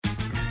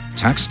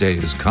Tax day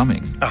is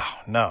coming. Oh,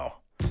 no.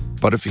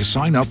 But if you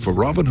sign up for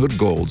Robinhood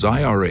Gold's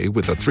IRA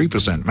with a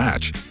 3%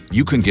 match,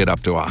 you can get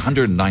up to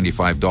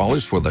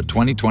 $195 for the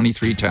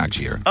 2023 tax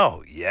year.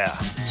 Oh, yeah.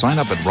 Sign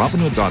up at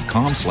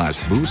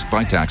Robinhood.com/boost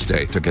by tax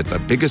day to get the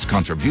biggest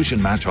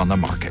contribution match on the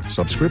market.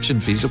 Subscription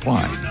fees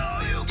apply.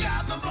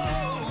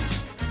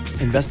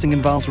 Investing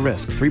involves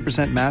risk.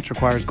 3% match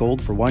requires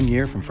gold for 1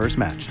 year from first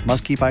match.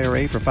 Must keep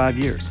IRA for 5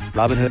 years.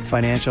 Robinhood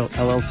Financial,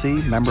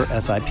 LLC, member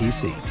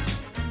SIPC.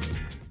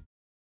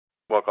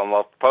 Welcome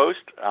off the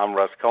post. I'm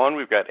Russ Cohen.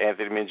 We've got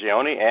Anthony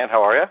Mingione. And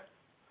how are you?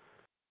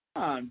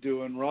 I'm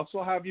doing,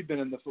 Russell. How have you been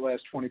in the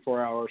last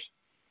 24 hours?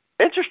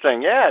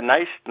 Interesting. Yeah,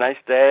 nice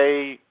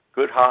day.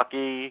 Good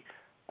hockey.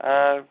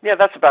 Yeah,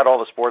 that's about all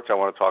the sports I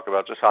want to talk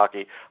about, just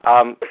hockey.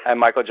 And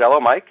Michael Jello.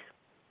 Mike?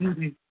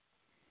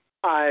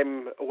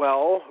 I'm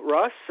well,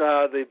 Russ.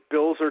 The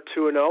Bills are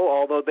 2-0,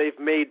 although they've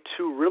made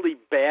two really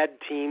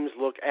bad teams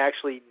look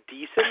actually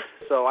decent.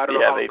 So I don't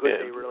know how good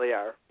they really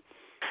are.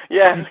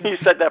 Yeah, you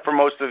said that for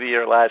most of the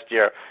year last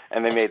year,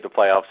 and they made the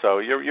playoffs, so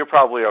you're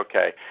probably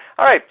okay.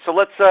 All right, so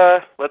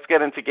let's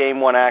get into Game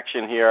 1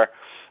 action here.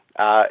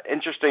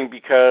 Interesting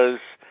because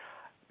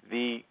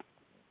we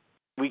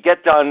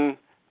get done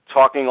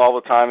talking all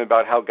the time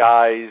about how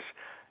guys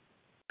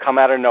come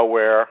out of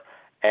nowhere,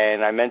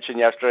 and I mentioned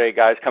yesterday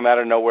guys come out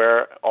of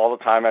nowhere all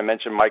the time. I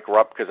mentioned Mike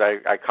Rupp because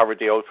I covered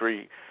the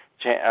 2003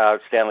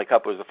 Stanley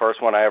Cup. It was the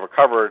first one I ever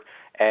covered,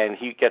 and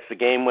he gets the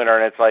game winner,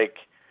 and it's like,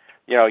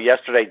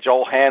 yesterday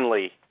Joel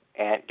Hanley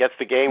gets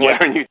the game winner,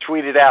 and you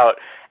tweet it out,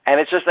 and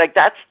it's just like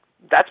that's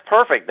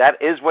perfect.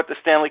 That is what the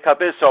Stanley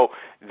Cup is. So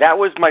that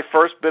was my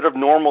first bit of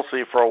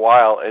normalcy for a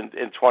while in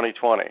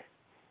 2020.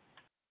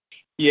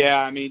 Yeah,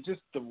 I mean,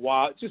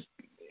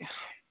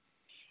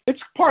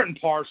 it's part and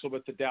parcel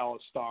with the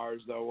Dallas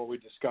Stars, though, what we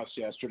discussed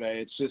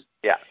yesterday. It's just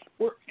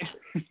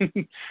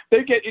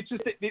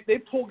they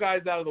pull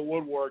guys out of the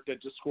woodwork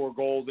that just score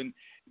goals, and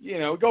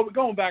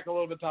going back a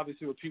little bit,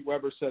 obviously what Pete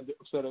Weber said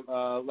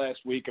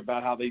last week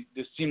about how they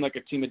just seem like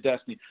a team of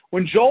destiny.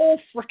 When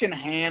Joel frickin'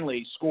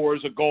 Hanley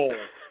scores a goal,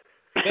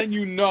 then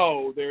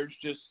there's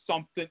just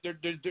something.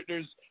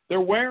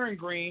 They're wearing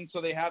green, so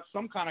they have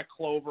some kind of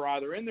clover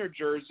either in their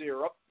jersey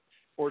or up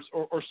or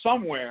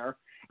somewhere.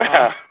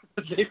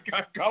 They've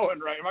got going,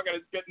 right. I'm not going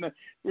to get in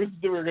we're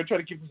going to try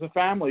to keep this a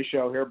family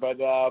show here, but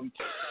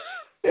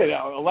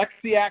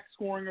Alexiak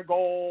scoring a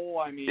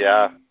goal. I mean,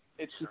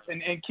 it's just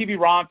and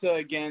Kiviranta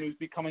again, who's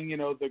becoming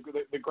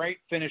the great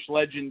Finnish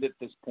legend at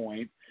this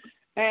point,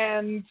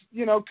 and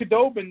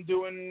Khudobin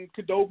doing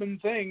Khudobin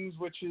things,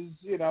 which is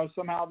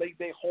somehow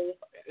they hold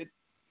it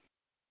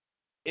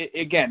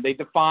again. They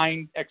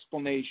define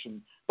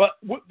explanation, but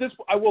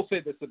I will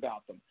say this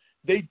about them.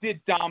 They did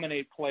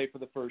dominate play for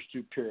the first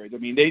two periods. I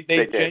mean, they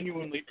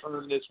genuinely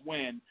earned this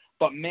win.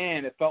 But,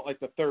 man, it felt like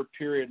the third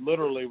period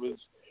literally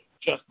was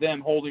just them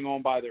holding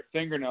on by their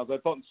fingernails. I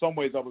thought in some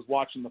ways I was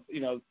watching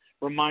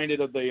reminded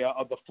of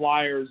the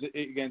Flyers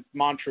against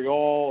Montreal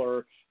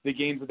or the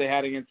games that they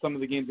had against some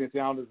of the games against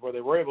the Islanders where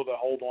they were able to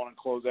hold on and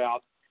close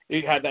out.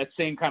 It had that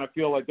same kind of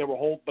feel like they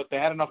were but they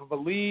had enough of a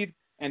lead,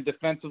 and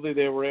defensively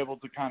they were able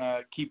to kind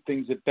of keep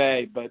things at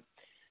bay. But,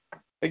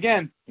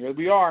 again, here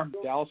we are,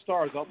 Dallas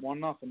Stars up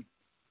 1-0.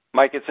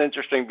 Mike, it's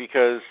interesting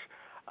because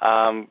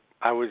I think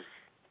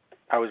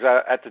I was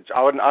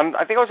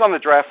on the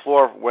draft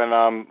floor when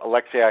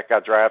Alexiak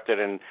got drafted,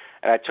 and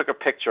I took a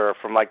picture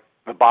from like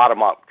the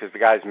bottom up because the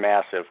guy's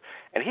massive,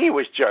 and he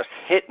was just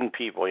hitting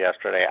people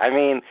yesterday. I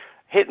mean,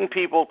 hitting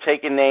people,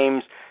 taking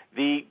names.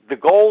 The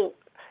goal,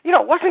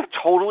 wasn't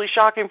totally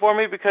shocking for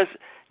me because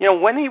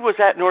when he was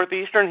at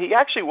Northeastern, he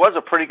actually was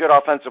a pretty good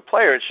offensive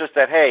player. It's just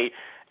that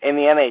in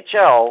the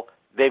NHL,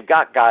 they've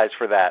got guys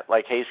for that,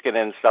 like Heiskanen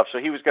and stuff, so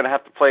he was going to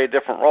have to play a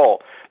different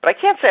role. But I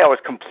can't say I was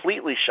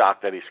completely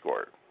shocked that he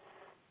scored.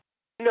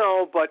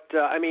 No, but,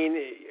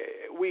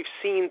 we've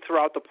seen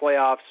throughout the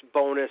playoffs,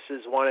 Bowness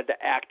has wanted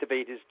to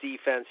activate his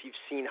defense. You've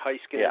seen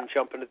Heiskanen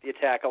jump into the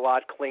attack a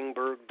lot.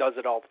 Klingberg does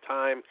it all the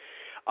time.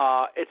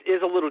 It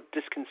is a little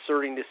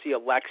disconcerting to see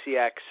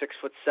Alexiak,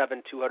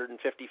 6'7",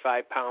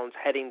 255 pounds,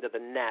 heading to the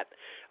net.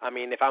 I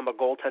mean, if I'm a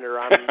goaltender,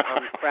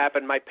 I'm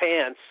crapping my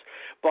pants.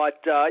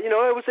 But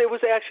it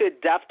was actually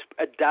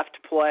a deft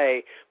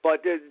play.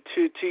 But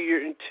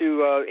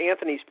to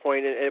Anthony's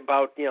point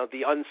about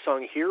the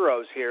unsung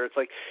heroes here, it's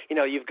like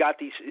you got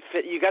the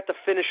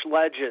Finnish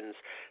legends,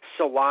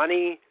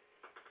 Solani,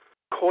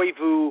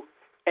 Koivu,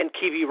 and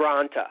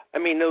Kiviranta. I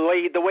mean,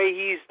 the way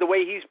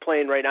he's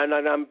playing right now,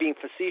 and I'm being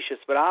facetious,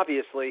 but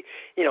obviously,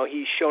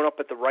 he's shown up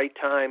at the right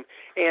time.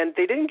 And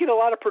they didn't get a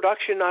lot of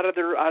production out of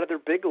their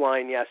big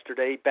line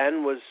yesterday.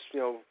 Ben was,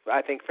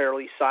 I think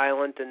fairly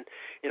silent, and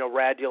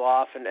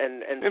Radulov and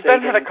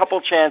Ben had a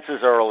couple chances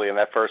early in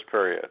that first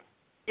period.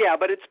 Yeah,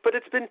 but it's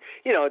been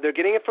they're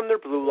getting it from their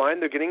blue line,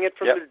 they're getting it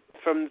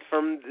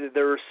from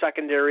their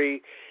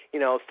secondary,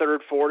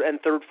 third,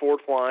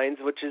 fourth lines,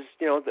 which is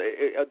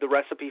the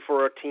recipe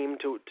for a team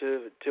to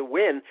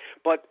win.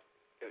 But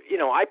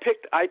I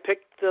picked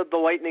the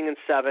Lightning in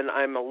 7.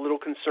 I'm a little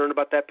concerned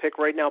about that pick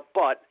right now,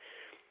 but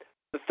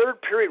The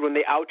third period when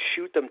they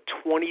outshoot them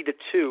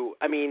 20-2.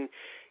 I mean,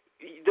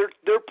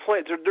 they're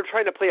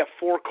trying to play a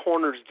four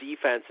corners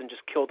defense and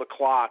just kill the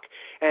clock.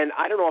 And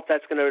I don't know if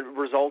that's going to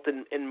result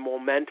in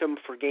momentum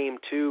for Game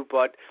 2,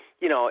 but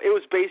it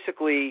was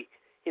basically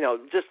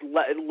just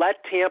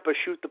let Tampa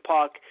shoot the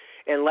puck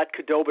and let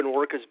Khudobin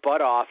work his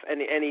butt off,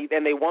 and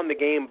they won the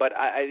game. But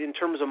in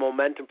terms of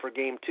momentum for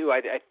Game 2,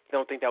 I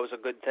don't think that was a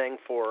good thing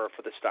for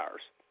the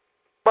Stars.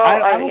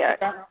 Well,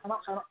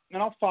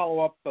 I'll follow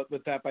up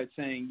with that by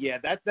saying,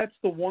 that's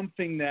the one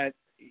thing that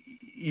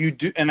you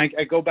do, and I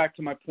go back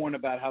to my point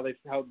about how they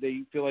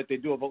feel like they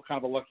do have kind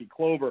of a lucky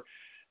clover.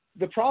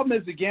 The problem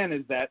is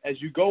that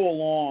as you go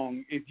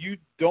along, if you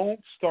don't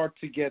start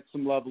to get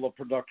some level of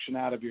production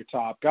out of your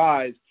top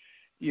guys,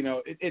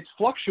 it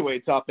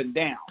fluctuates up and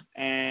down.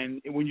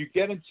 And when you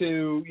get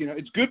into,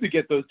 it's good to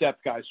get those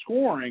depth guys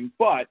scoring,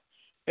 but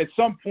at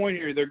some point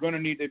here, they're going to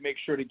need to make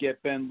sure to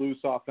get Ben loose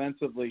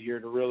offensively here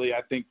to really,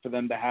 I think, for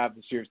them to have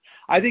the series.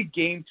 I think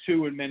Game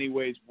 2 in many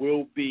ways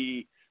will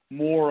be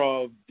more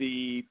of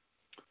a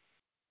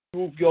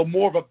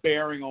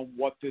bearing on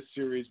what this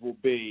series will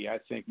be, I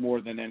think,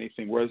 more than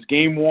anything. Whereas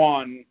Game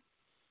 1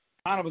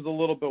 kind of was a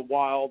little bit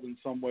wild in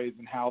some ways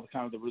in how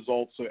the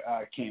results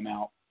came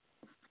out.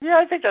 Yeah,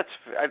 I think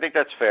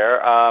that's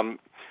fair.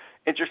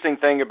 Interesting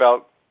thing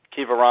about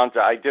Kiviranta,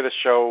 I did a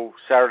show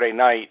Saturday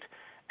night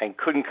and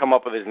couldn't come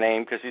up with his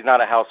name because he's not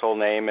a household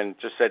name, and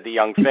just said the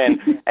young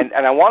Finn. and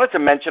I wanted to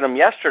mention him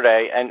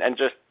yesterday and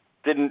just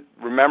didn't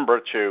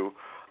remember to.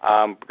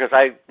 Because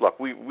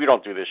we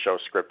don't do this show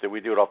scripted.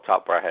 We do it off the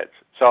top of our heads.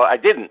 So I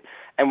didn't.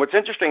 And what's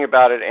interesting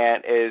about it,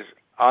 Ant, is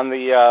on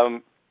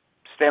the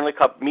Stanley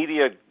Cup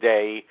Media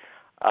Day,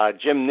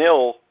 Jim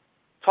Nill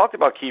talked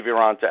about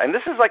Kiviranta. And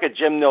this is like a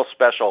Jim Nill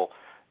special.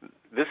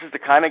 This is the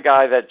kind of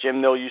guy that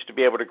Jim Nill used to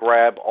be able to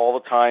grab all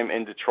the time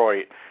in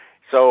Detroit.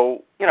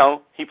 So,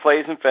 he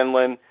plays in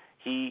Finland.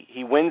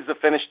 He wins the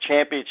Finnish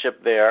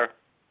championship there.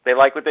 They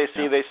like what they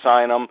see. They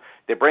sign him.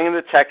 They bring him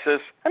to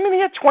Texas. I mean, he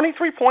had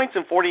 23 points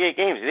in 48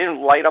 games. He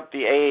didn't light up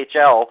the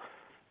AHL.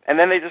 And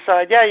then they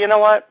decide, you know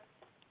what?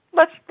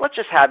 Let's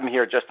just have him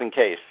here just in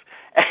case.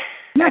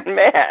 And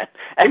man,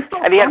 and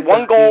he had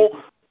one goal.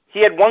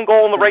 He had one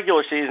goal in the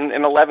regular season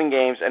in 11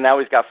 games, and now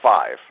he's got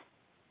 5.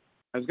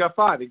 He's got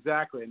 5,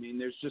 exactly. I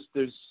mean,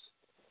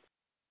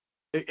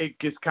 it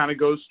just kind of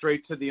goes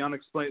straight to the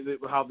unexplained,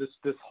 how this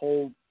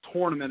whole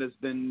tournament has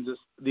been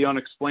just the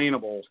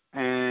unexplainable.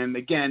 And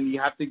again,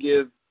 you have to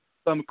give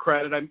some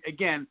credit.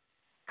 Again,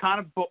 kind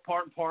of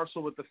part and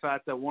parcel with the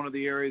fact that one of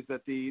the areas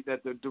that the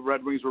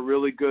Red Wings were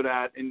really good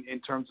at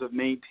in terms of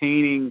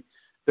maintaining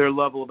their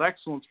level of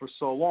excellence for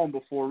so long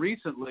before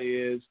recently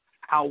is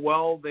how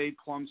well they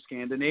plumbed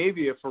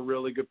Scandinavia for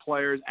really good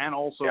players and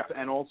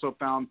also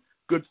found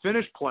good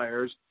Finnish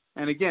players.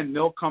 And again,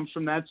 Mill comes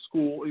from that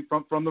school,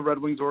 from the Red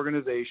Wings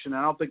organization. And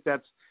I don't think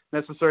that's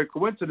necessarily a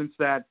coincidence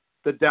that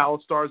the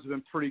Dallas Stars have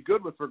been pretty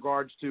good with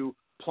regards to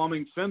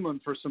plumbing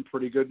Finland for some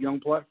pretty good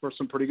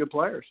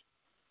players.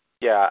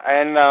 Yeah,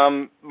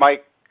 and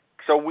Mike,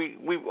 so we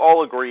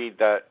all agreed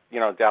that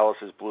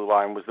Dallas's blue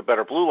line was the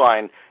better blue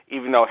line,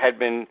 even though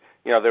Hedman,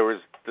 there was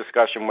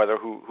discussion whether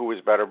who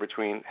was better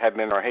between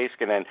Hedman or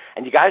Heiskanen.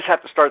 And you guys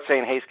have to start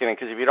saying Heiskanen,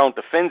 because if you don't,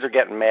 the Finns are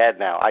getting mad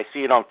now. I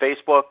see it on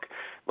Facebook.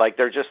 Like,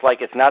 they're just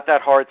like, it's not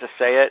that hard to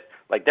say it.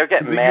 Like, they're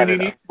getting mad at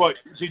them. What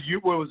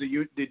was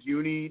it? Did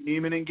Uni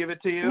Nieminen give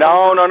it to you?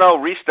 No.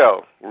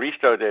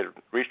 Risto did.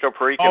 Risto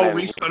Parikkanen. Oh,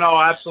 Risto. No,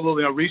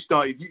 absolutely. No,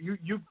 Risto.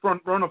 You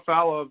run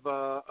afoul of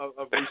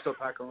Risto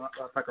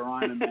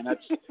Pekkarinen, man.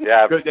 That's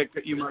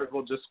good. You might as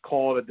well just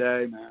call it a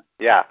day, man.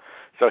 Yeah.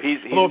 So he's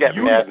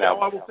getting mad now.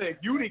 I will say,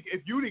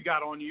 if Uni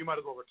got on you might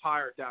as well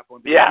retire at that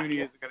point. Yeah. Uni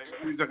isn't going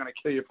to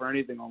kill you for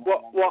anything.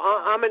 But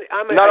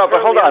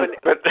hold on.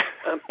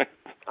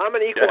 I'm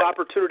an equal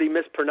opportunity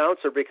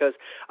mispronouncer because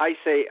I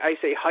say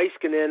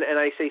Heiskanen and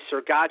I say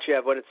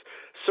Sergachev when it's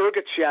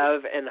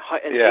Sergachev and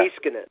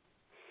Heiskanen.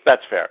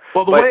 That's fair.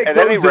 Well, the way it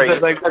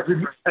goes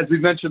is, as we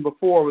mentioned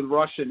before with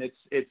Russian,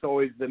 it's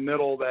always the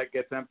middle that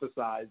gets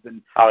emphasized,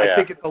 and I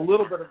think it's a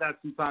little bit of that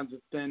sometimes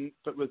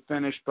with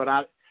Finnish, but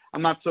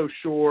I'm not so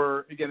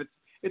sure. Again,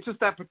 it's just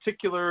that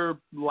particular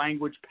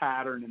language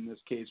pattern in this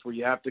case where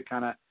you have to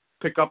kind of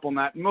pick up on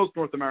that. Most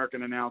North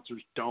American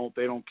announcers don't.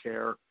 They don't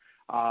care.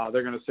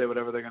 They're going to say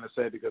whatever they're going to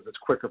say because it's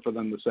quicker for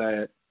them to say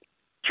it.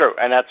 True,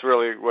 and that's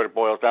really what it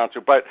boils down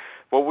to. But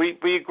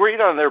we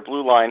agreed on their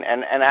blue line,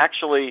 and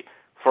actually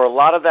for a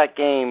lot of that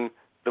game,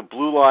 the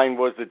blue line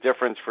was the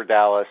difference for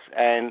Dallas.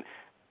 And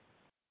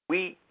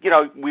we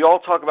all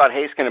talk about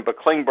Heiskanen, but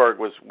Klingberg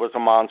was a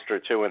monster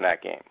too in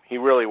that game. He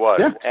really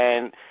was.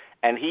 Yeah.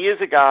 And he is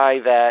a guy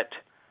that,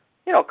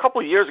 a couple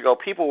of years ago,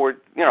 people were,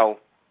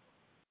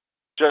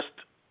 just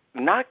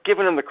not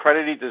giving him the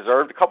credit he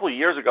deserved. A couple of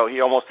years ago, he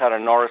almost had a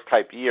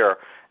Norris-type year.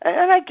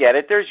 And I get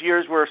it. There's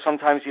years where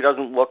sometimes he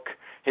doesn't look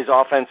his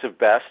offensive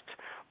best.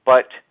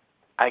 But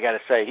I got to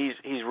say,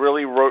 he's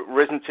really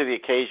risen to the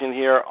occasion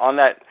here. On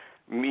that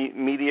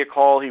media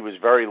call, he was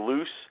very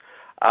loose.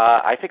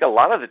 I think a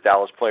lot of the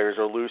Dallas players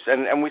are loose.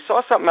 And we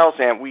saw something else,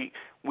 Ant. We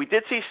we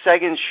did see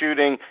Seguin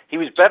shooting. He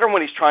was better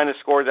when he's trying to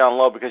score down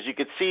low because you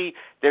could see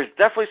there's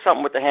definitely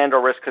something with the hand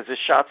or wrist because his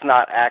shot's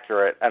not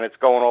accurate and it's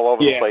going all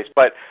over the place.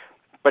 But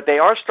they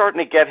are starting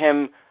to get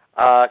him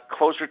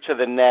closer to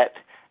the net,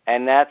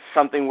 and that's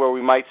something where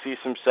we might see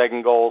some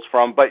second goals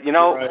from. But,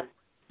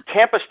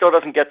 Tampa still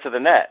doesn't get to the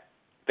net.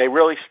 They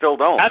really still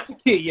don't. That's the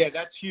key. Yeah,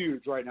 that's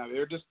huge right now.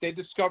 They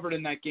discovered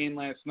in that game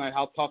last night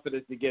how tough it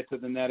is to get to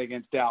the net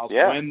against Dallas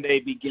when they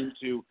begin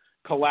to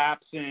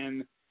collapse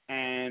in,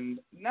 and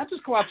not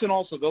just collapse in.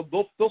 Also,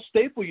 they'll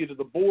staple you to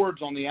the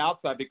boards on the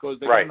outside because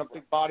they have enough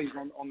big bodies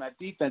on that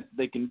defense that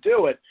they can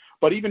do it.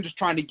 But even just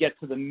trying to get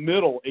to the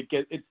middle,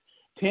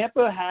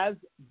 Tampa has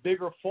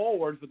bigger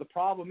forwards, but the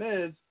problem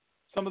is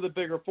some of the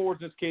bigger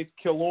forwards, in this case,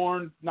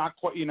 Killorn, not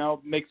quite,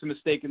 makes a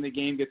mistake in the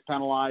game, gets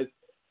penalized.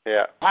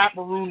 Yeah. Pat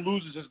Maroon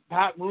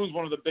Maroon's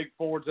one of the big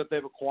forwards that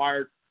they've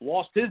acquired.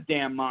 Lost his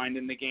damn mind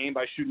in the game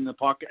by shooting the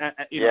puck.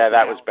 That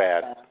was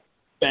bad.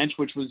 Bench,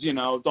 which was,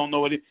 don't know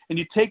what it. And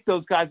you take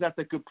those guys out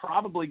that could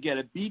probably get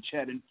a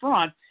beachhead in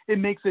front. It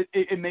makes it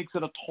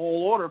a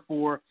tall order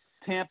for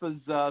Tampa's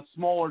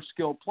smaller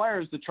skilled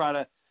players to try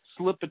to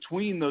slip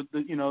between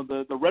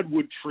the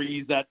redwood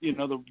trees that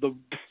the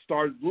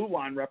Stars blue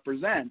line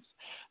represents.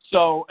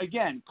 So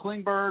again,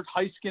 Klingberg,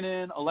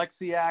 Heiskanen,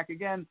 Alexiak,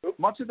 again,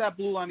 much of that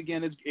blue line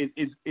again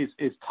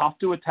is tough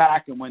to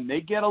attack, and when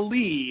they get a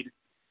lead,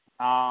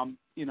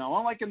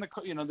 unlike in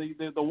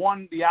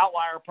the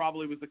outlier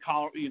probably was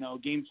the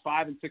games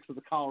 5 and 6 of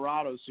the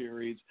Colorado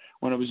series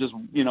when it was just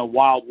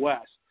Wild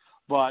West.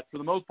 But for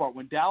the most part,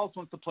 when Dallas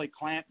wants to play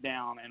clamp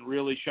down and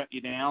really shut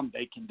you down,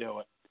 they can do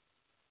it.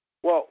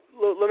 Well,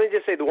 let me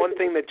just say the one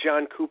thing that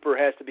John Cooper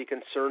has to be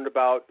concerned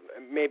about,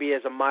 maybe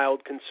as a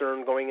mild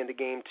concern going into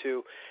Game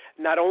 2,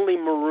 not only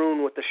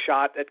Maroon with the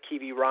shot at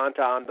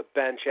Kiviranta on the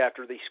bench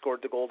after they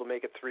scored the goal to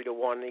make it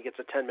 3-1, and he gets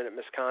a 10-minute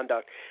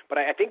misconduct, but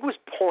I think it was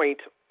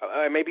Point,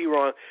 I may be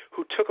wrong,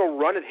 who took a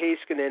run at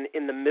Heiskanen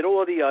in the middle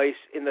of the ice,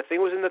 the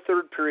thing was in the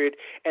third period,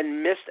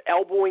 and missed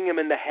elbowing him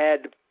in the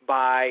head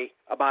by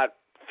about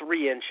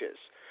 3 inches.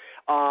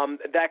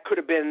 That could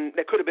have been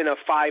a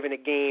 5 in a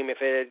game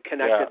if it had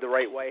connected the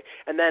right way.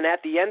 And then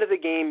at the end of the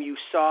game, you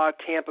saw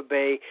Tampa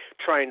Bay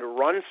trying to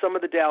run some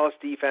of the Dallas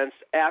defense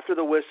after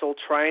the whistle,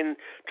 try and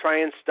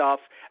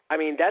stuff. I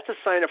mean, that's a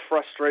sign of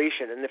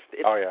frustration. And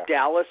if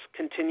Dallas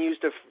continues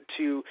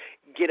to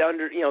get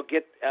under,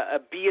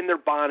 be in their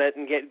bonnet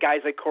and get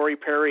guys like Corey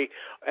Perry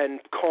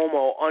and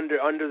Como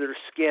under their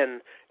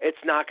skin,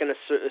 it's not going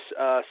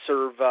to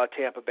serve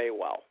Tampa Bay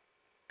well.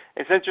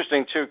 It's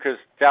interesting, too, because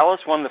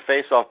Dallas won the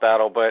faceoff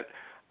battle, but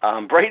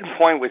Brayden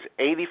Point was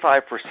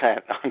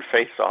 85% on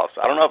faceoffs.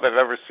 I don't know if I've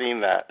ever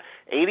seen that.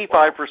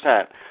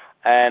 85%.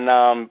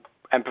 And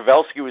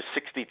Pavelski was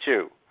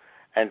 62.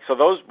 And so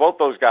both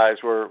those guys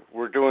were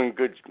doing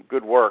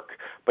good work.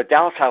 But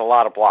Dallas had a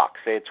lot of blocks.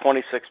 They had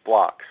 26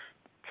 blocks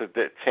to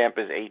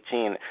Tampa's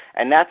 18.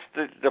 And that's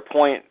the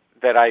point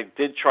that I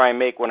did try and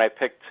make when I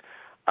picked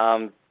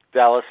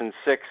Dallas in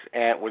 6,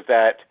 and was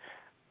that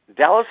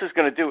Dallas is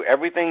going to do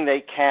everything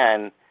they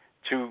can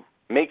to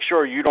make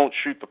sure you don't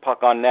shoot the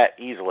puck on net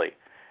easily.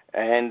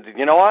 And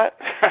you know what?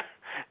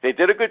 They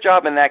did a good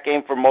job in that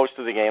game for most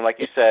of the game. Like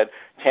you said,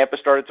 Tampa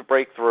started to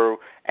break through,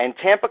 and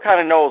Tampa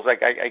kind of knows,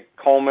 like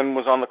Coleman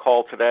was on the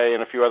call today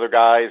and a few other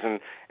guys, and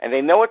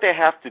they know what they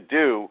have to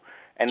do,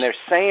 and they're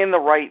saying the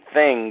right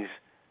things,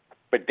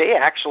 but they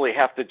actually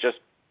have to just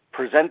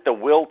present the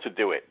will to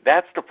do it.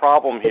 That's the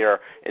problem here,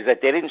 is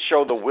that they didn't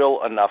show the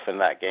will enough in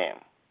that game.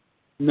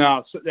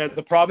 No, so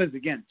the problem is,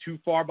 again, too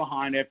far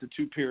behind after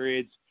 2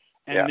 periods,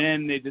 and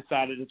then they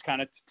decided to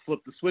kind of flip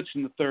the switch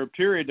in the third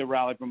period to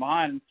rally from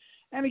behind.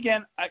 And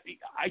again,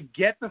 I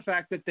get the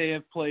fact that they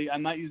have played.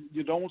 I'm not using,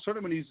 you don't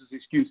certainly want to use this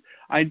excuse.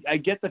 I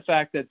get the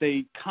fact that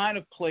they kind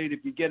of played.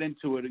 If you get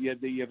into it, you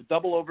have a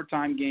double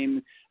overtime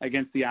game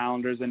against the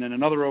Islanders, and then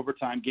another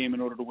overtime game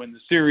in order to win the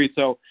series.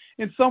 So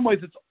in some ways,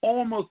 it's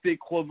almost the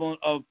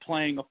equivalent of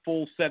playing a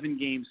full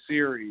 7-game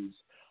series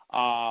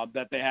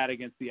that they had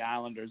against the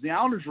Islanders. The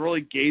Islanders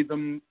really gave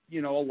them, a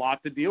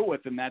lot to deal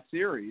with in that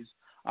series.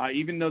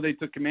 Even though they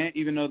took command,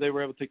 even though they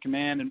were able to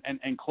command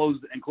and close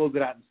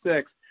it out in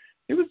 6.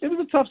 It was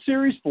a tough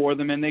series for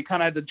them, and they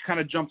kind of had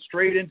to jump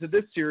straight into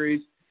this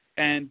series,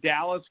 and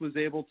Dallas was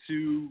able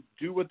to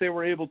do what they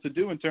were able to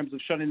do in terms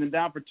of shutting them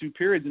down for 2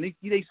 periods, and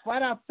they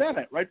flat out said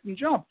it right from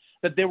jump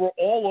that they were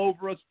all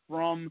over us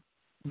from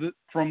the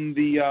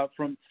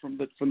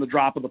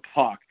drop of the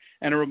puck,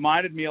 and it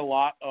reminded me a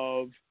lot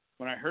of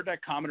when I heard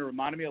that comment. It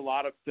reminded me a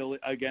lot of Philly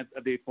against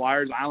the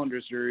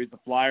Flyers-Islanders series. The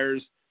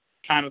Flyers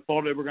kind of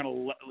thought they were going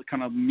to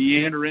kind of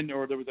meander in,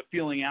 or there was a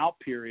feeling out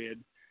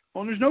period.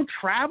 Well, there's no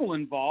travel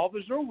involved.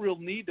 There's no real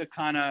need to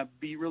kind of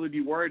be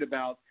worried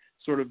about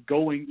sort of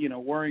going,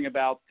 worrying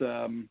about,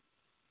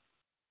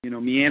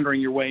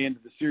 meandering your way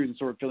into the series and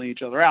sort of filling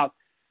each other out.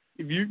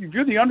 If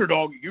you're the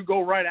underdog, you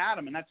go right at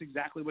them, and that's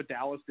exactly what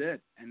Dallas did,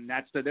 and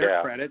that's to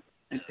their credit.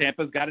 And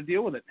Tampa's got to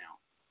deal with it now.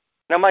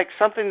 Now, Mike,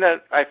 something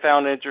that I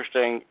found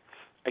interesting,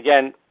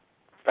 again,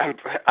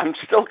 I'm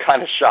still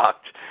kind of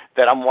shocked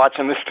that I'm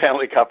watching the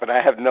Stanley Cup and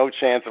I have no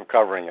chance of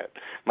covering it.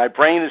 My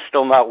brain is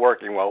still not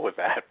working well with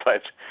that,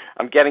 but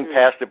I'm getting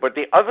past it. But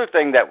the other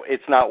thing that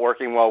it's not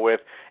working well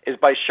with is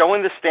by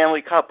showing the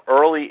Stanley Cup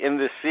early in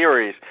this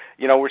series.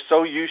 You know, we're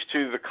so used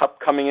to the Cup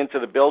coming into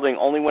the building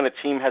only when a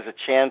team has a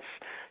chance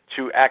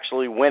to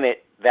actually win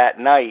it that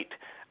night.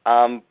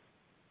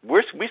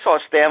 We saw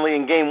Stanley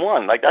in Game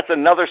 1. Like, that's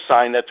another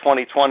sign that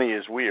 2020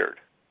 is weird.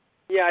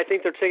 Yeah, I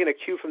think they're taking a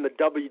cue from the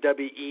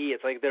WWE.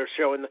 It's like they're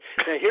showing,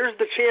 here's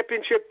the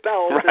championship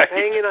belt. Right.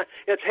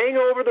 It's hanging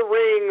over the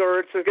ring,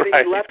 or it's going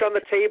to be left on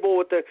the table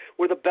with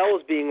where the bell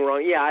is being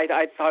rung. Yeah,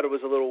 I thought it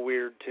was a little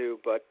weird too.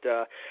 But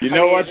you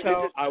know what?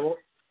 Though I will.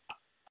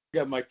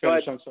 Yeah, Mike,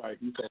 finish. I'm sorry.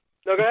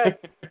 No, go ahead.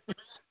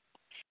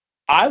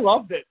 I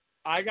loved it.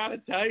 I got to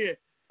tell you,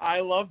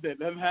 I loved it.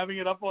 Them having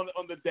it up on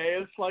the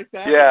dais like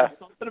that. Yeah.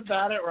 Something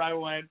about it where I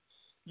went,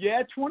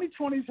 yeah,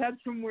 2020's had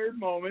some weird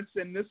moments,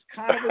 and this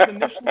kind of was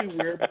initially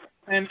weird.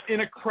 And in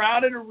a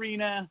crowded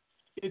arena,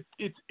 it's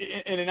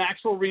in an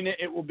actual arena,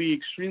 it will be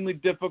extremely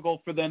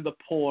difficult for them to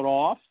pull it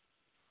off.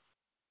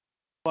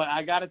 But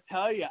I got to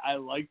tell you, I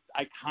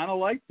kind of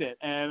liked it,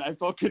 and I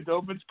thought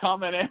Khudobin's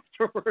comment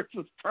afterwards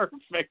was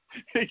perfect.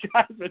 Hey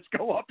guys, let's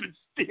go up and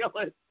steal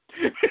it.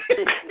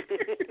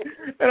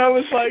 And I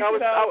was like,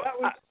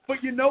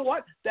 but you know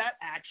what? That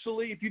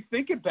actually, if you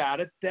think about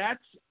it,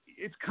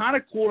 it's kind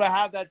of cool to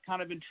have that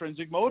kind of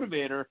intrinsic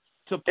motivator.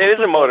 It is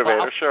a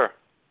motivator, sure.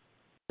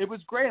 It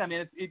was great. I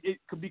mean,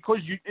 because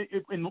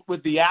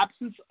with the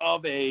absence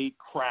of a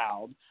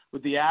crowd,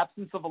 with the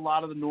absence of a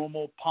lot of the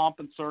normal pomp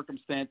and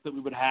circumstance that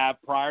we would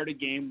have prior to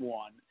Game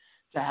 1,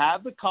 to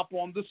have the Cup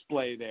on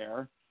display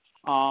there,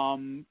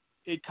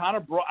 it kind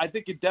of brought. I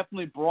think it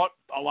definitely brought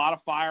a lot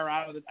of fire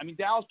out of it. I mean,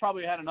 Dallas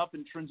probably had enough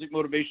intrinsic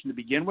motivation to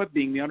begin with,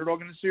 being the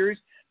underdog in the series.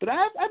 But I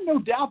have no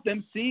doubt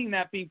them seeing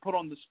that being put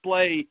on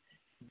display,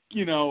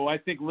 you know, I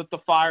think lit the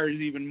fires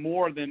even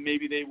more than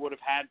maybe they would have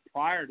had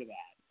prior to that.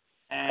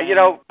 And, you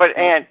know, but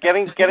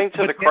getting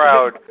to the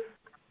crowd.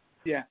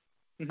 Yeah.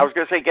 I was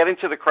going to say, getting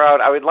to the crowd,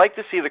 I would like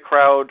to see the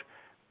crowd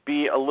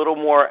be a little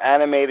more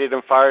animated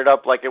and fired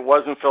up like it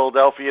was in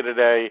Philadelphia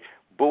today,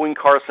 booing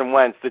Carson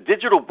Wentz. The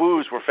digital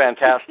boos were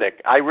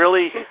fantastic.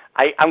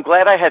 I'm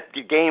glad I had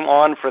the game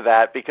on for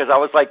that, because I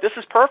was like, this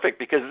is perfect,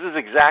 because this is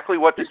exactly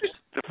what the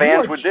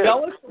fans would do.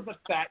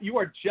 You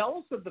are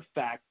jealous of the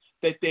fact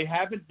that they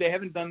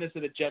haven't done this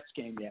at a Jets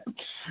game yet.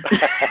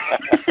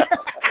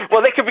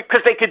 Well,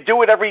 because they could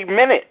do it every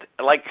minute.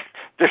 Like,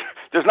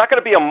 there's not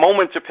going to be a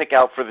moment to pick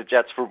out for the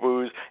Jets for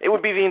boos. It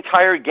would be the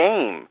entire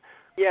game.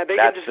 Yeah, they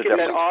can just get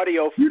that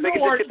audio. They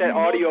can just get that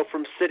audio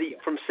from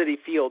Citi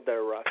Field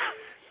there, Russ.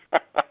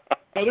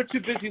 No, they're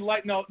too busy.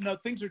 No,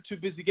 things are too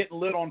busy getting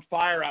lit on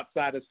fire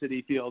outside of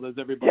Citi Field, as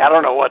everybody. Yeah, I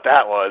don't know what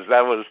that was.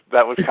 That was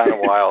kind of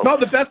wild. No,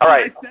 the best All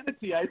right. I sent it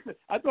to you.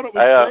 I thought it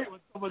was great when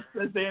someone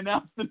said they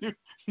announced the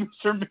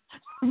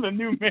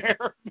new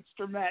mayor,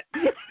 Mr. Met.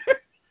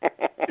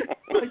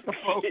 Like the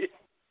folks.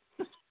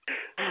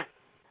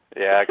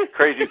 Yeah,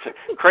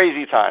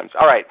 crazy times.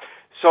 All right,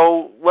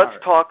 so let's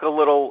talk a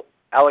little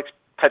Alex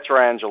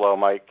Pietrangelo,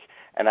 Mike.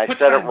 And I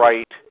said it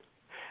right.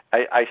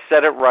 I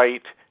said it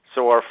right.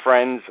 So our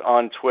friends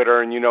on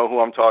Twitter, and you know who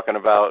I'm talking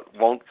about,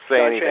 won't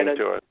say anything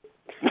to it.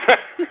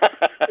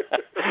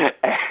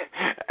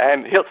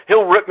 And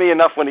he'll rip me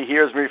enough when he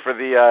hears me for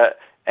the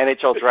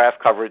NHL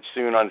draft coverage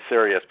soon on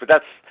Sirius.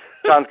 But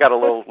John's got a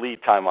little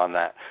lead time on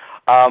that.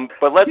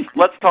 But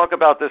let's talk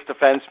about this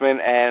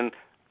defenseman and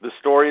the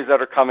stories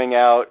that are coming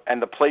out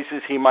and the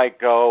places he might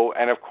go.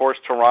 And of course,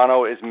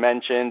 Toronto is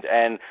mentioned.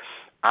 And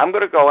I'm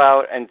going to go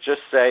out and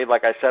just say,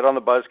 like I said on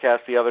the Buzzcast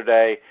the other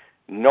day,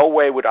 no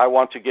way would I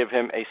want to give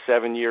him a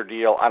 7-year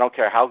deal. I don't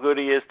care how good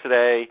he is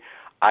today.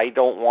 I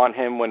don't want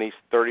him when he's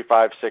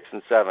 35, 6,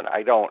 and 7.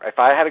 I don't. If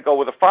I had to go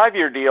with a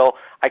 5-year deal,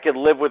 I could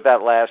live with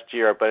that last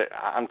year. But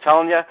I'm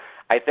telling you,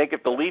 I think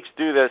if the Leafs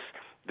do this,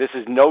 this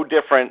is no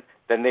different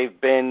than they've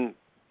been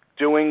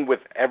doing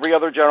with every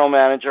other general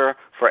manager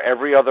for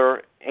every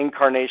other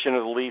incarnation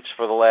of the Leafs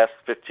for the last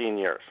 15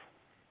 years.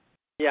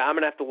 Yeah, I'm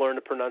going to have to learn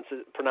to pronounce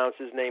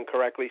his name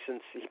correctly,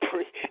 since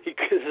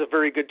there's a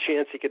very good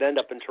chance he could end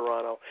up in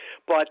Toronto.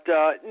 But,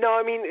 no,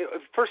 I mean,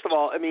 first of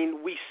all, I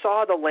mean, we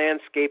saw the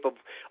landscape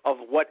of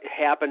what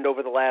happened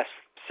over the last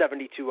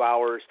 72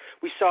 hours.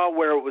 We saw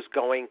where it was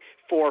going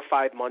 4 or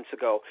 5 months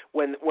ago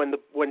when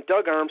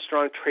Doug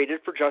Armstrong traded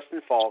for Justin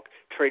Falk,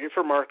 traded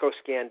for Marco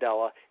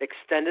Scandella,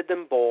 extended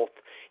them both.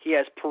 He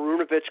has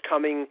Perunovic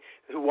coming,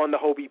 who won the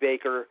Hobey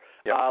Baker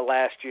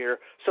last year.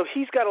 So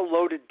he's got a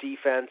loaded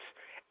defense.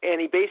 And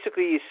he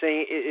basically is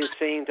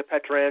saying to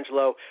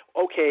Pietrangelo,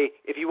 okay,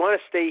 if you want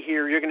to stay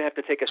here, you're going to have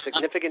to take a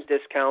significant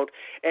discount.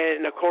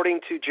 And according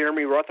to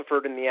Jeremy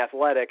Rutherford in The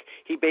Athletic,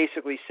 he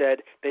basically said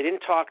they didn't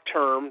talk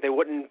term. They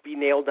wouldn't be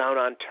nailed down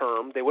on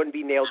term. They wouldn't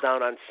be nailed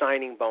down on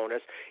signing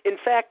bonus. In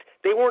fact,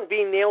 they weren't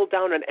being nailed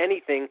down on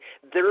anything.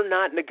 They're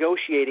not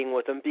negotiating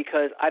with him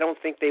because I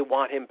don't think they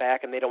want him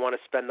back, and they don't want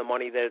to spend the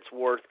money that it's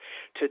worth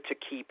to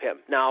keep him.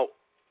 Now,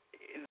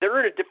 they're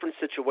in a different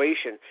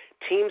situation.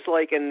 Teams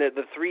like, and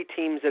the three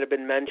teams that have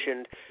been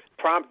mentioned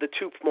the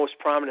two most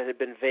prominent have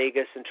been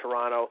Vegas and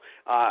Toronto.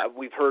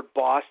 We've heard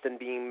Boston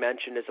being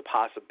mentioned as a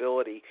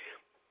possibility.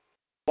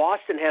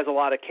 Boston has a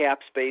lot of cap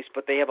space,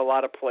 but they have a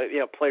lot of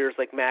players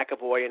like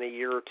McAvoy in a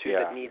year or two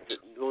that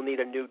will need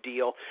a new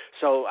deal.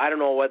 So I don't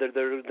know whether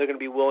they're going to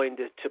be willing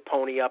to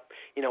pony up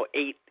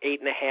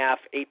 8.5,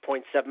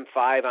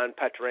 8.75 on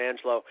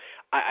Pietrangelo.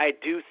 I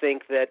do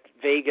think that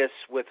Vegas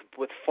with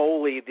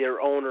Foley, their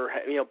owner,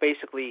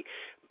 basically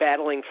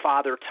battling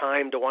Father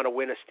Time to want to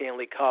win a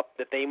Stanley Cup,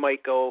 that they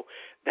might go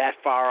that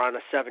far on a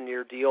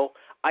 7-year deal.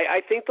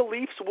 I think the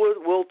Leafs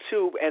will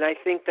too, and I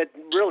think that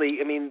really,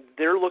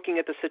 they're looking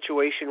at the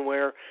situation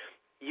where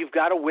you've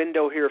got a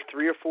window here of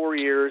 3 or 4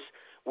 years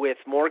with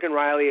Morgan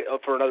Rielly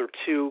for another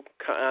 2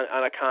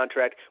 on a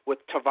contract, with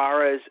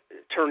Tavares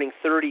turning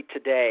 30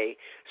 today,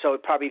 so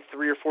probably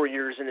 3 or 4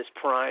 years in his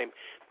prime.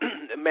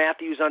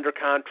 Matthews under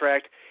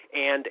contract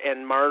and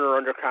Marner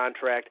under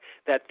contract,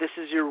 that this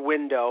is your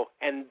window,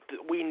 and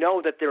we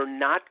know that they're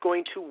not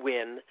going to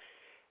win.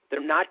 They're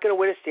not going to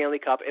win a Stanley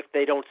Cup if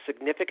they don't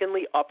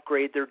significantly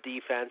upgrade their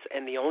defense,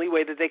 and the only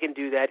way that they can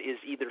do that is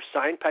either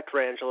sign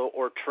Pietrangelo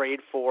or trade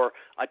for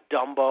a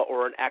Dumba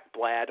or an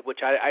Ekblad, which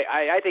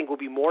I think will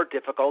be more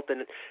difficult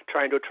than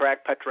trying to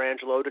attract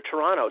Pietrangelo to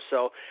Toronto.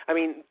 So,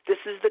 this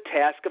is the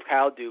task of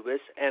Kyle Dubas,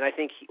 and I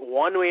think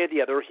one way or the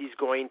other he's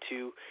going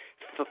to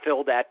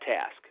fulfill that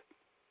task.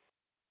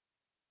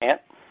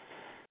 Ant?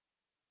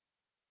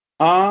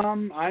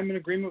 I'm in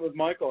agreement with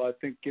Michael. I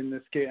think in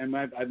this case, and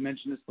I've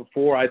mentioned this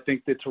before, I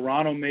think the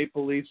Toronto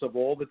Maple Leafs of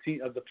all the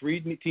the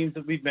 3 teams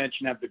that we've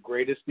mentioned have the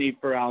greatest need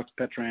for Alex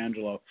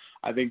Pietrangelo.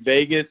 I think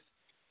Vegas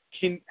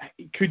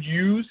could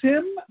use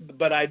him,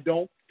 but I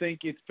don't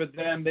think it's for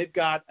them. They've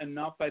got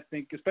enough, I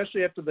think,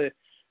 especially after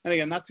and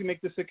again, not to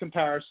make this a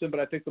comparison, but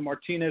I think the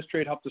Martinez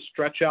trade helped to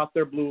stretch out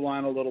their blue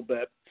line a little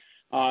bit.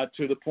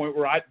 To the point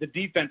where the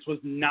defense was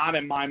not,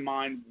 in my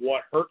mind,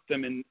 what hurt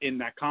them in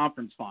that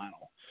conference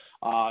final.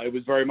 It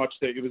was very much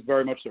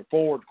their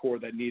forward core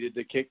that needed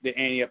to kick the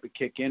ante up and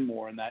kick in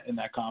more in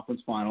that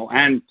conference final,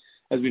 and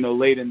as we know,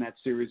 late in that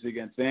series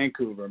against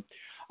Vancouver.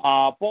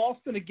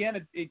 Boston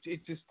again,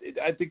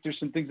 I think there's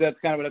some things that's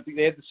kind of, I think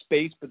they had the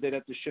space, but they'd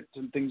have to shift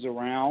some things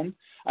around.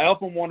 I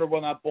often wonder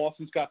whether or not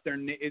Boston's got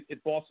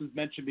Boston's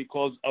mentioned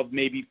because of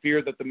maybe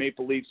fear that the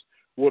Maple Leafs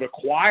would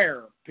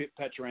acquire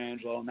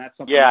Pietrangelo, and that's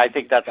something. Yeah, I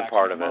think that's a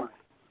part of it.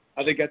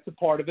 I think that's a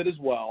part of it as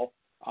well.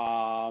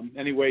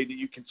 Any way that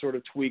you can sort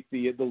of tweak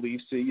the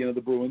Leafs,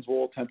 the Bruins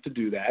will attempt to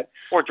do that,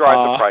 or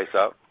drive the price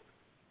up.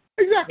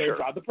 Exactly, sure.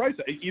 Drive the price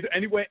up.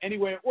 Any way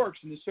it works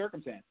in this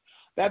circumstance.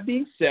 That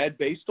being said,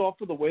 based off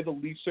of the way the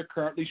Leafs are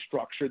currently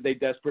structured, they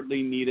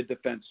desperately need a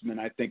defenseman,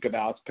 I think, of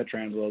Alex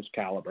Pietrangelo's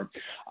caliber.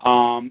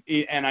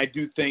 And I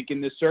do think in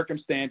this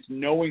circumstance,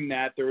 knowing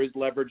that there is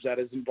leverage that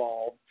is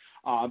involved,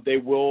 they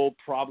will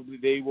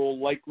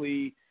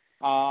likely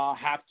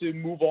have to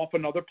move off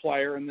another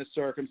player in this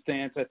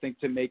circumstance, I think,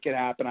 to make it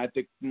happen. I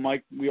think,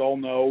 Mike, we all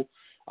know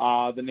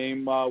the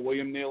name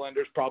William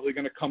Nylander is probably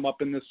going to come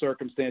up in this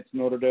circumstance in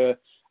order to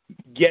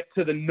get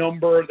to the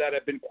number that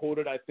had been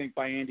quoted, I think,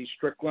 by Andy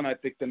Strickland. I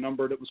think the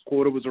number that was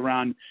quoted was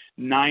around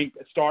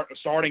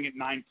starting at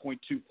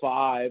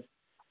 9.25.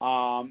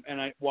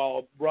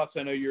 While Russ,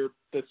 I know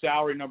the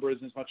salary number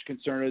isn't as much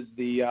concern as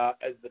the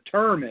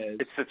term is.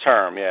 It's the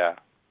term, yeah.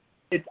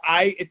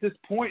 At this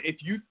point,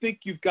 if you think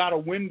you've got a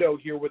window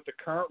here with the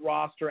current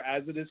roster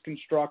as it is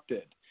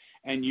constructed,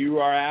 and you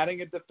are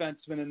adding a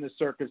defenseman in this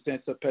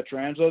circumstance of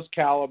Pietrangelo's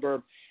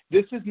caliber,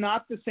 this is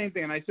not the same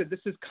thing. And I said this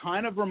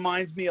kind of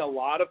reminds me a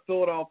lot of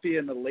Philadelphia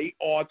in the late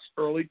aughts,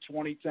 early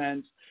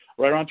 2010s,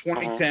 right around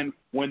 2010,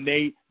 when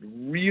they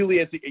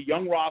really, as a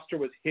young roster,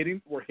 were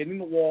hitting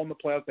the wall in the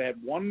playoffs. They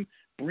had one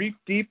brief,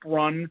 deep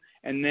run,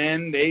 and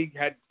then they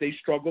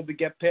struggled to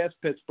get past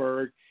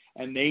Pittsburgh,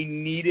 and they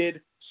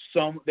needed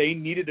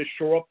to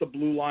shore up the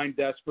blue line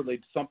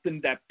desperately,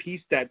 that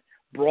piece that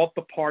brought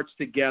the parts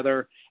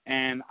together.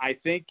 And I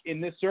think in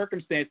this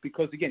circumstance,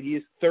 because again, he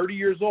is 30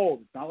 years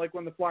old. It's not like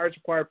when the Flyers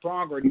acquired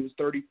Pronger and he was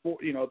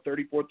 35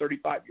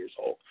 years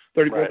old.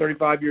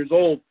 35 years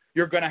old.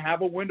 You're going to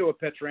have a window of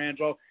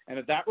Pietrangelo, and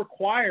if that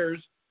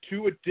requires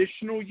 2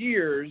 additional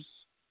years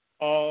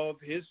of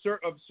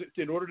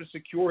in order to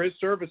secure his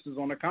services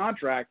on a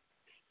contract,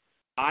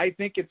 I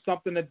think it's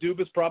something that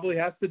Dubas probably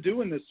has to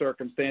do in this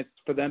circumstance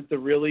for them to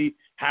really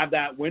have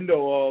that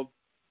window of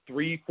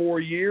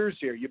 3-4 years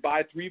here. You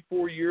buy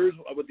 3-4 years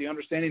with the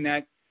understanding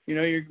that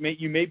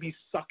you may be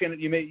sucking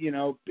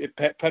it. If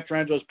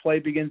Pietrangelo's play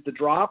begins to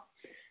drop,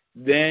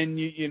 then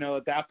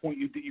at that point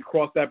you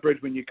cross that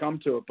bridge when you come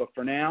to it. But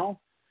for now,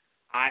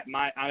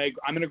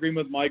 I'm in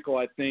agreement with Michael.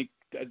 I think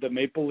the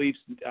Maple Leafs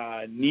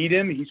need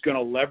him. He's going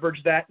to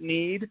leverage that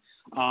need.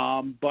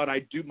 But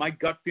my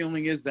gut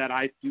feeling is that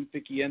I do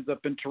think he ends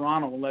up in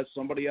Toronto unless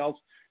somebody else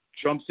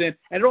jumps in.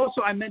 And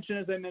also, as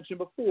I mentioned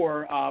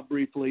before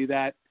briefly,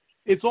 that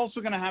it's also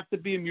going to have to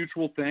be a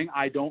mutual thing.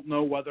 I don't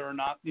know whether or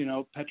not,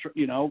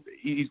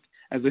 he's,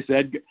 as I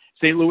said,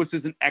 St. Louis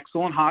is an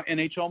excellent hot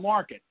NHL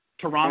market.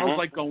 Toronto's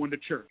like going to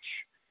church.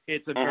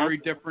 It's a very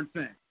different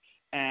thing.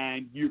 And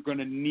And you're going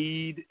to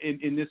need,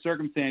 in this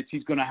circumstance,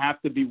 he's going to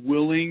have to be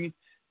willing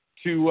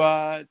to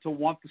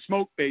want the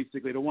smoke,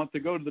 basically, to want to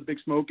go to the big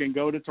smoke and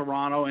go to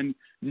Toronto and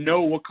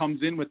know what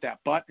comes in with that.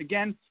 But,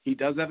 again, he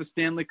does have a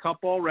Stanley Cup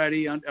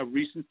already, a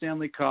recent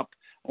Stanley Cup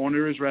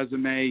under his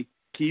resume,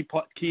 key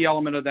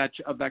element of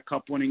that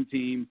Cup-winning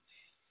team.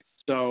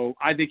 So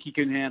I think he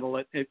can handle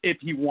it if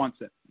he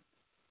wants it.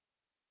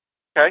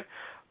 Okay.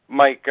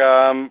 Mike,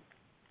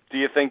 do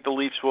you think the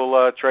Leafs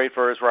will trade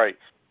for his rights?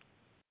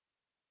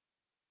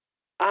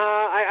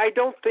 I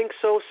don't think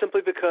so,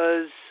 simply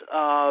because,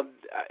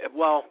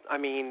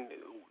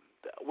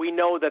 we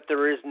know that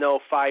there is no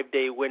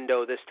 5-day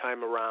window this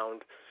time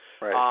around.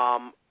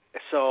 Right.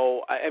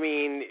 So,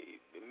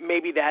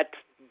 maybe that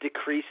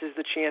decreases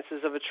the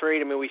chances of a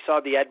trade. We saw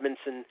the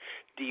Edmondson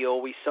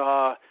deal. We've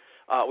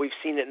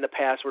seen it in the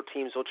past where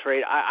teams will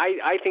trade.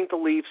 I think the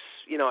Leafs,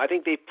 I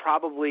think they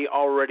probably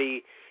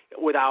already,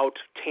 without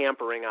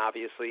tampering,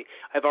 obviously,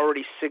 have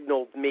already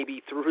signaled,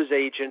 maybe through his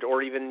agent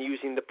or even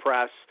using the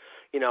press,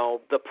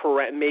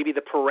 maybe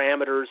the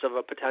parameters of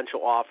a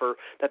potential offer,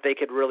 that they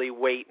could really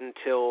wait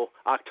until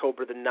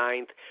October the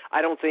 9th.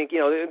 I don't think,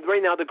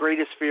 right now the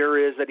greatest fear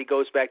is that he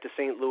goes back to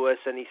St. Louis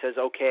and he says,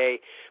 okay,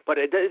 but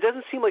it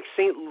doesn't seem like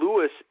St.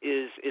 Louis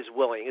is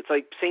willing. It's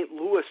like St.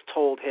 Louis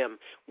told him,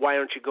 why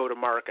don't you go to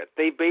market?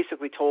 They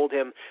basically told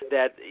him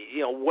that,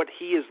 what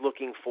he is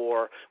looking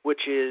for,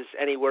 which is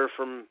anywhere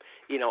from,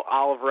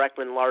 Oliver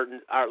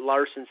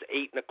Ekman-Larsson's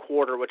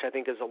 8.25, which I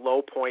think is a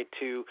low point,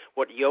 to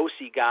what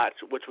Yossi got,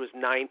 which was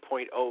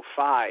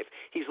 9.05.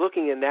 He's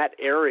looking in that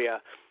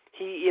area.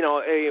 We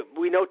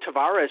know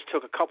Tavares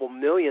took a couple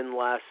million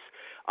less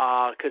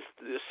because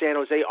San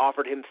Jose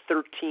offered him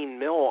 $13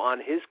 million on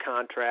his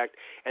contract,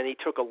 and he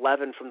took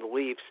 11 from the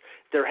Leafs.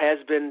 There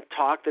has been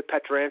talk that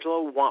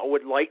Pietrangelo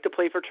would like to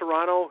play for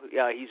Toronto.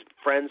 He's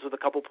friends with a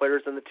couple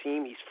players on the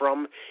team. He's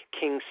from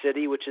King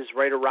City, which is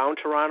right around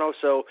Toronto.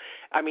 So,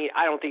 I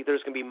don't think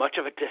there's going to be much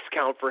of a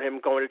discount for him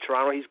going to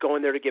Toronto. He's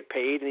going there to get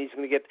paid, and he's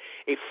going to get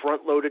a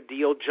front-loaded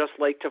deal just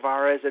like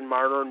Tavares and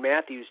Marner and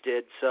Matthews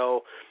did.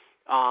 So,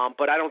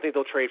 but I don't think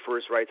they'll trade for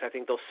his rights. I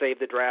think they'll save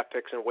the draft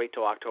picks and wait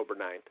till October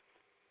 9th.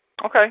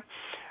 Okay.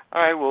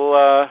 All right.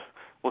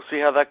 We'll see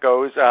how that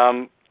goes.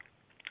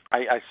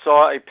 I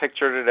saw a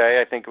picture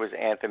today. I think it was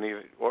Anthony,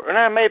 or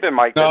no, it may have been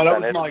Mike. No, that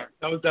was Mike.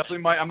 That was definitely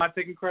Mike. I'm not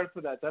taking credit for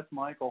that. That's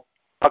Michael.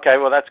 Okay.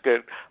 Well, that's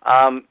good.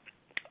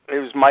 It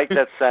was Mike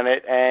that sent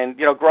it. And,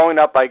 growing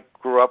up, I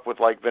grew up with,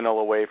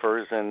 vanilla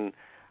wafers, and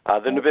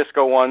the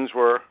Nabisco ones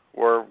were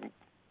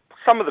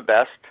some of the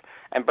best.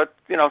 But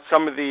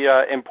some of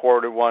the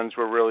imported ones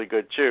were really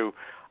good, too.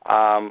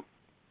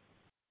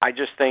 I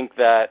just think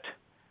that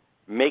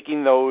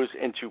making those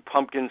into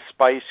pumpkin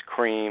spice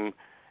cream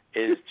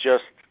is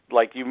just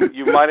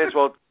you might as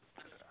well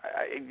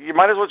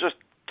just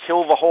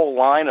kill the whole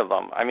line of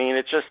them.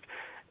 It's just,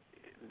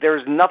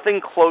 there's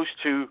nothing close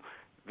to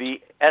the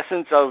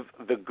essence of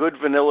the good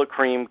vanilla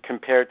cream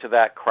compared to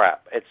that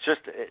crap. It's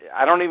just,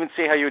 I don't even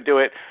see how you would do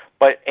it,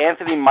 but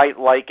Anthony might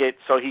like it,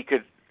 so he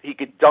could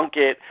dunk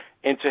it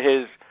into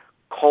his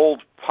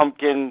cold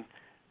pumpkin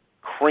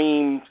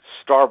cream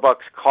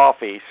Starbucks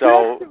coffee.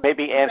 So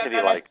maybe Anthony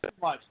likes it.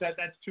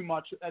 That's too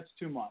much. That's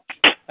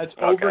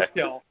Okay.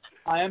 overkill.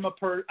 I am a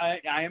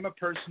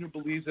person who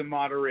believes in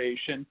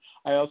moderation.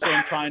 I also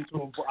am trying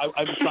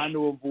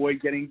to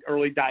avoid getting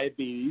early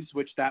diabetes,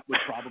 which that would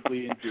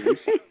probably induce.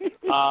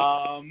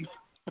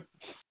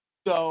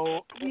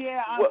 So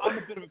yeah, I'm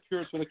a bit of a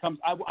purist when it comes.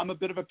 I'm a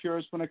bit of a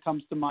purist when it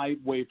comes to my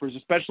wafers,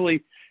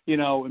 especially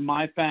in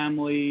my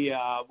family,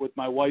 with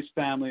my wife's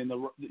family, and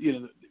the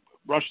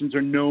Russians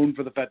are known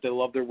for the fact they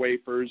love their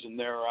wafers and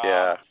their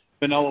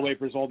vanilla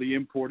wafers, all the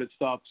imported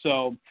stuff.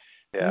 So.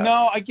 Yeah.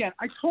 No, again,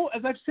 as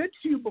I've said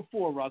to you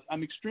before, Russ,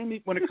 I'm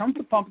extremely, when it comes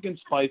to pumpkin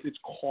spice, it's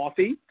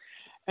coffee,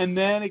 and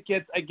then I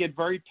get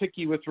very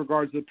picky with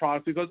regards to the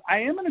product, because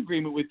I am in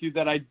agreement with you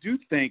that I do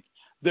think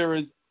there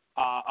is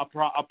a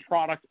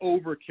product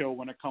overkill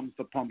when it comes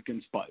to pumpkin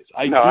spice.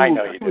 I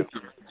know you do.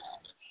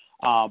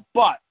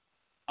 But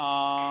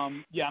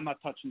I'm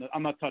not touching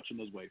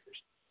those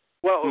wafers.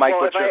 Well, Mike,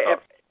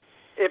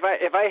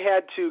 if I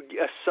had to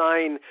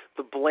assign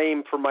the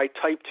blame for my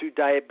type 2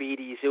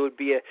 diabetes, it would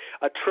be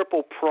a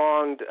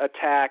triple-pronged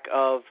attack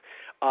of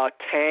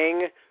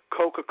Tang,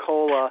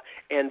 Coca-Cola,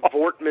 and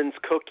Voortman's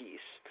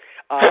cookies.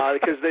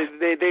 Because they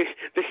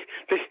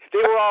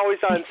were always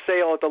on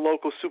sale at the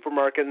local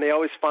supermarket, and they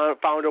always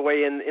found a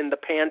way in the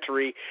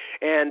pantry.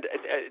 And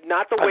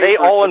not the way. Are they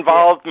all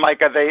involved,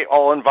 Mike? Are they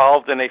all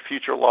involved in a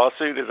future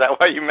lawsuit? Is that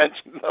why you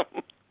mentioned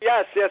them?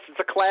 Yes, it's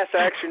a class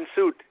action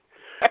suit.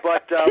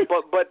 But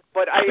I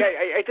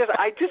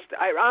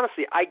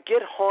honestly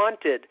get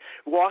haunted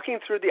walking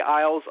through the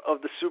aisles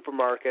of the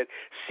supermarket,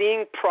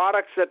 seeing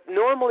products that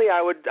normally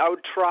I would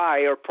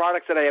try, or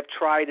products that I have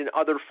tried in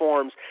other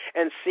forms,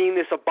 and seeing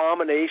this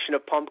abomination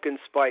of pumpkin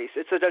spice.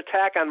 It's an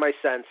attack on my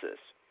senses.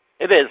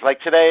 It is. Like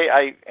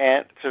today,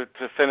 to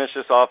finish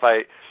this off,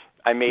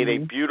 I made a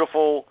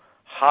beautiful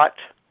hot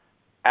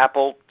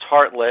apple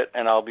tartlet,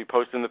 and I'll be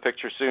posting the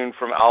picture soon,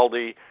 from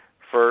Aldi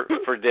for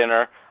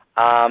dinner.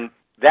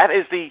 That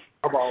is the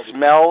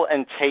smell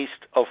and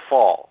taste of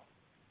fall.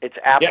 It's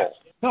apple. Yes.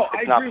 No,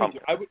 it's I agree not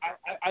with you.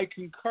 I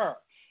concur.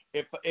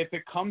 If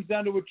it comes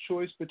down to a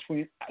choice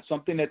between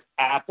something that's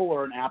apple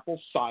or an apple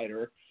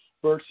cider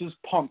versus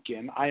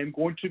pumpkin, I am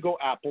going to go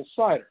apple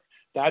cider.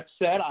 That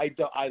said, I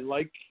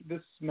like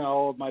the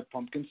smell of my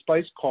pumpkin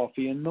spice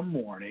coffee in the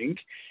morning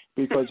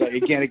because,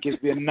 again, it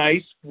gives me a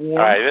nice warm.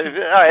 All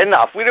right,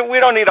 enough. We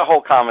don't need a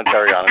whole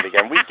commentary on it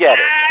again. We get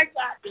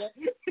it.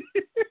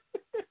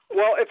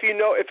 Well, if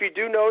you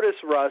do notice,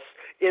 Russ,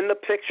 in the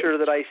picture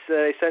that I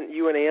sent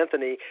you and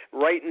Anthony,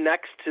 right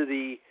next to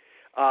the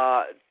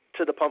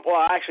pumpkin.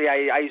 Well, actually,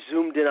 I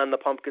zoomed in on the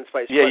pumpkin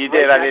spice. Yeah, you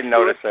did. I didn't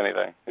notice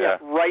anything. Yeah.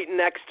 Right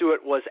next to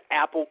it was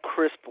apple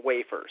crisp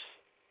wafers.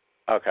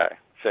 Okay.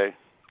 See,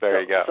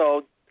 there you go.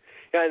 So,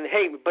 and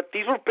hey, but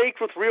these were baked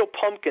with real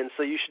pumpkins,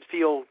 so you should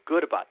feel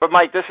good about it. But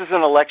Mike, this is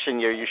an election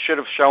year. You should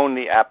have shown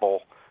the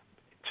apple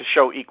to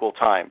show equal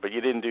time, but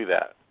you didn't do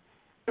that.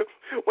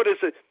 What is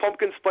it?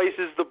 Pumpkin spice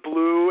is the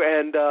blue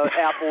and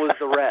apple is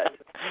the red.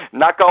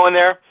 Not going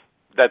there.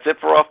 That's it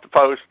for Off the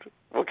Post.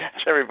 We'll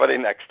catch everybody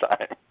next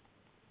time.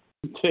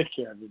 Take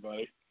care,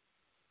 everybody.